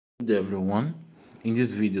Good everyone, in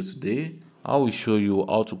this video today I will show you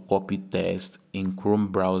how to copy text in Chrome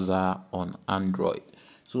browser on Android.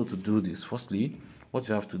 So to do this, firstly what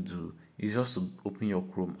you have to do is just to open your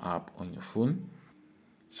Chrome app on your phone.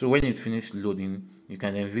 So when it finishes loading, you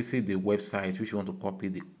can then visit the website which you want to copy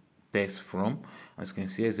the text from. As you can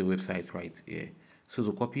see, there's a website right here. So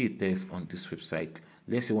to copy a text on this website,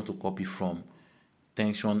 let's say you want to copy from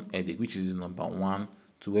tension headache, which is the number one,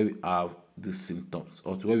 to where we have the symptoms,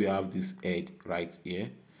 or to where we have this head right here.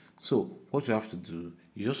 So what you have to do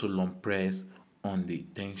is just to long press on the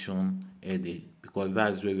tension headache, because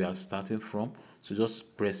that is where we are starting from. So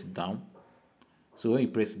just press it down. So when you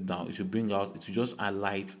press it down, it should bring out, it should just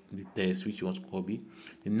highlight the text which you want to copy.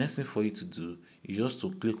 The next thing for you to do is just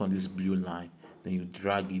to click on this blue line, then you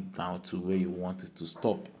drag it down to where you want it to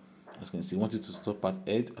stop. As you can see, you want it to stop at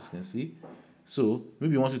head, as you can see. So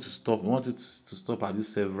maybe you want it to stop, you want it to stop at this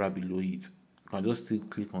several below it. You can just still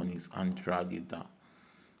click on it and drag it down.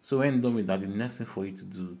 So when done with that, the next thing for you to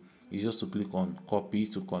do is just to click on copy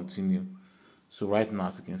to continue. So right now,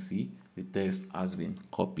 as you can see, the text has been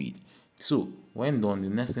copied. So when done, the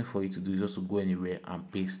next thing for you to do is just to go anywhere and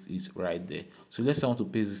paste it right there. So let's say I want to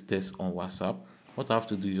paste this text on WhatsApp. What I have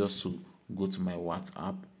to do is just to go to my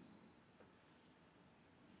WhatsApp,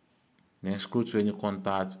 then scroll to any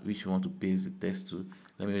contact which you want to paste the text to.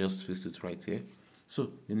 Let me just paste it right here.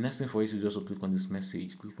 So the next thing for you is just to click on this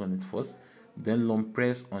message, click on it first, then long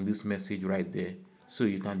press on this message right there. So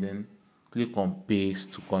you can then click on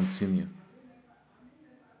paste to continue.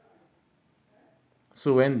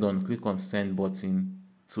 So when done, click on send button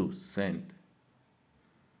to send.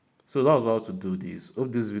 So that was how to do this.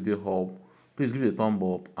 Hope this video helped. Please give it a thumb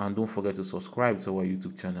up and don't forget to subscribe to our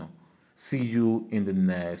YouTube channel. See you in the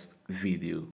next video.